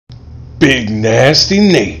Big Nasty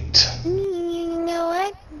Nate. You know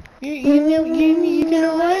what? You know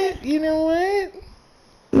what? You know what?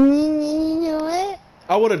 You know what?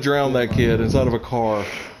 I would have drowned that kid inside of a car.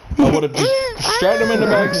 I would have just strapped him in the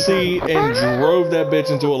back seat and drove that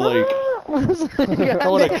bitch into a lake. I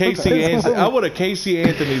would have Casey Anthony. I would have Casey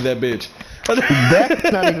Anthony that bitch.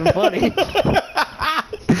 That's not even funny.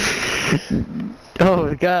 Oh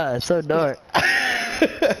my god, so dark.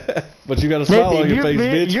 But you got a smile on your face,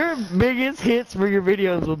 bitch. Your biggest hits for your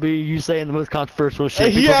videos will be you saying the most controversial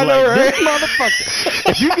shit. Yeah, I know, right? This motherfucker.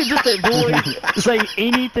 If you could just avoid saying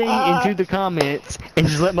anything into the comments and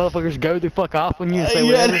just let motherfuckers go the fuck off when you say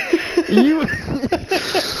whatever, you.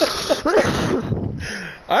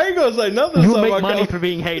 I ain't gonna say nothing. You'll make money for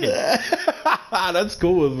being hated. That's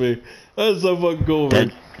cool with me. That's so fucking cool with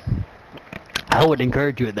me. I would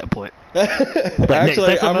encourage you at that point.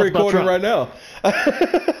 Actually, I'm recording right now.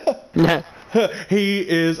 He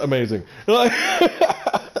is amazing. Like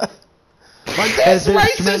this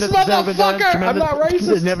racist motherfucker! I'm not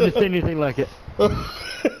racist. Never seen anything like it.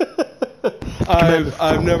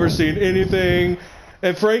 I've never seen anything,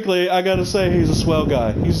 and frankly, I gotta say he's a swell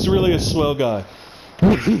guy. He's really a swell guy.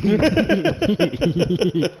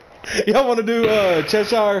 Y'all want to do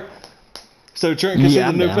Cheshire? So Trent can see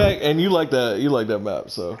the new fact, and you like that map,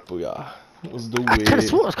 so booyah. Let's do it. I could have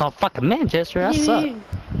sworn it's called fucking Manchester. I suck.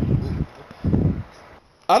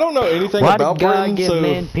 I don't know anything Why about did God Britain, give so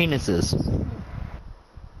men penises?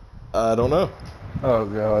 I don't know. Oh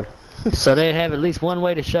god. So they have at least one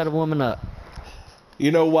way to shut a woman up.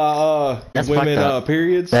 You know why women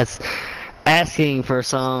periods? That's asking for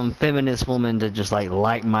some feminist woman to just like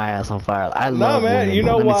light my ass on fire. I love man, women. you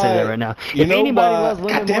know Let why? me say that right now. You if know anybody why? loves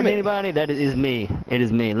women God more damn than it. anybody, that is me. It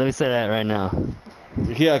is me. Let me say that right now.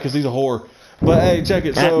 Yeah, because he's a whore. But hey, check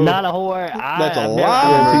it. So Not a whore. That's a I've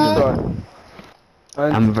lie. never-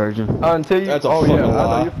 I'm a virgin. Until you. That's a Oh fucking yeah, I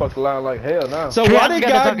lie. know you fucking lying like hell now. So Trey, why I did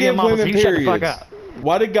gotta God talk to your give mama, so women you shut the fuck periods? up.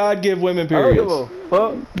 Why did God give women I don't give periods? a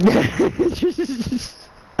fuck.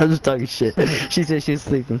 I'm just talking shit. She said she was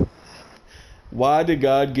sleeping. Why did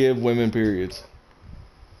God give women periods?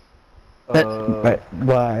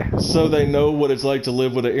 Why? So they know what it's like to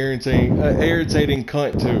live with an irritating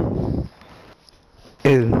cunt too.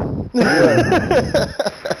 Ew.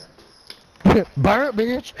 Burnt,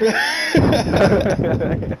 bitch.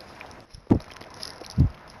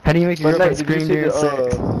 How do you make your girlfriend scream during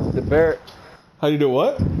sex? The Barrett. How do you do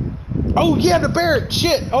what? Oh yeah, the Barrett.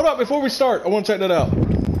 Shit. Hold up, before we start, I want to check that out.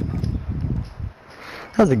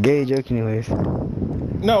 That was a gay joke, anyways.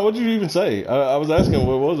 No, what did you even say? I was asking,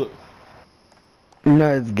 what was it?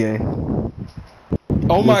 No, it's gay.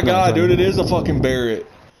 Oh my god, dude, it is a fucking Barrett.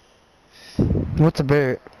 What's a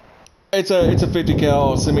Barrett? It's a 50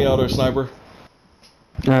 cal semi-auto sniper.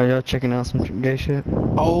 Oh, y'all checking out some gay shit?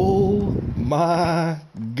 Oh my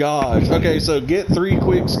gosh. Okay, so get 3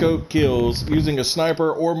 quick scope kills using a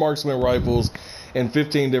sniper or marksman rifles in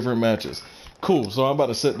 15 different matches. Cool, so I'm about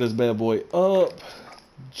to set this bad boy up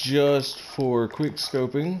just for quick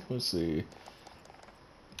scoping. Let's see.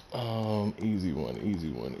 Easy one.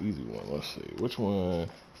 Let's see. Which one?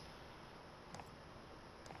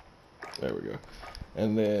 There we go.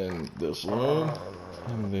 And then this one.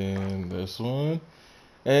 And then this one.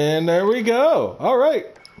 And there we go. All right.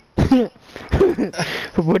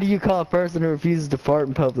 What do you call a person who refuses to fart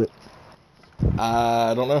in public?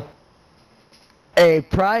 I don't know. A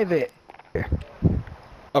private.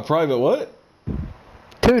 A private what?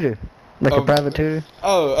 Tutor. Like a private tutor?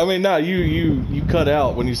 Oh, I mean, nah, you cut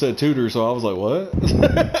out when you said tutor, so I was like, what?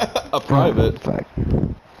 A private. Fuck.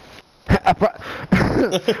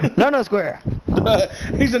 No square.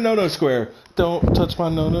 He's a no square. Don't touch my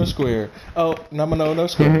no square. Oh, not my no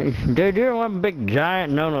square. Dude, you're one big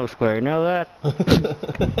giant no square. You know that?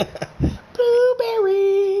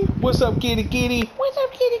 Blueberry. What's up, kitty kitty? What's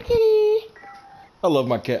up, kitty kitty? I love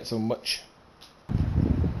my cat so much.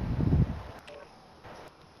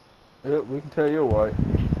 Yep, we can tell you're white.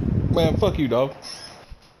 Man, fuck you, dog.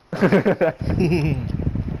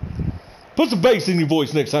 Put some bass in your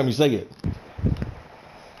voice next time you say it.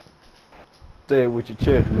 Say it with your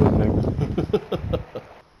chest, little nigga.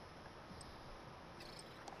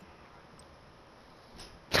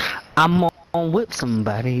 I'm gonna whip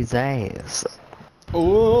somebody's ass.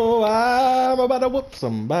 Oh, I'm about to whoop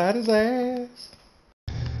somebody's ass.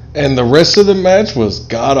 And the rest of the match was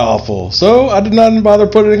god-awful, so I did not bother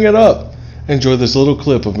putting it up. Enjoy this little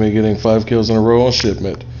clip of me getting 5 kills in a row on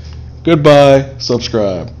shipment. Goodbye,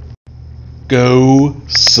 subscribe. Go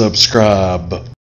subscribe.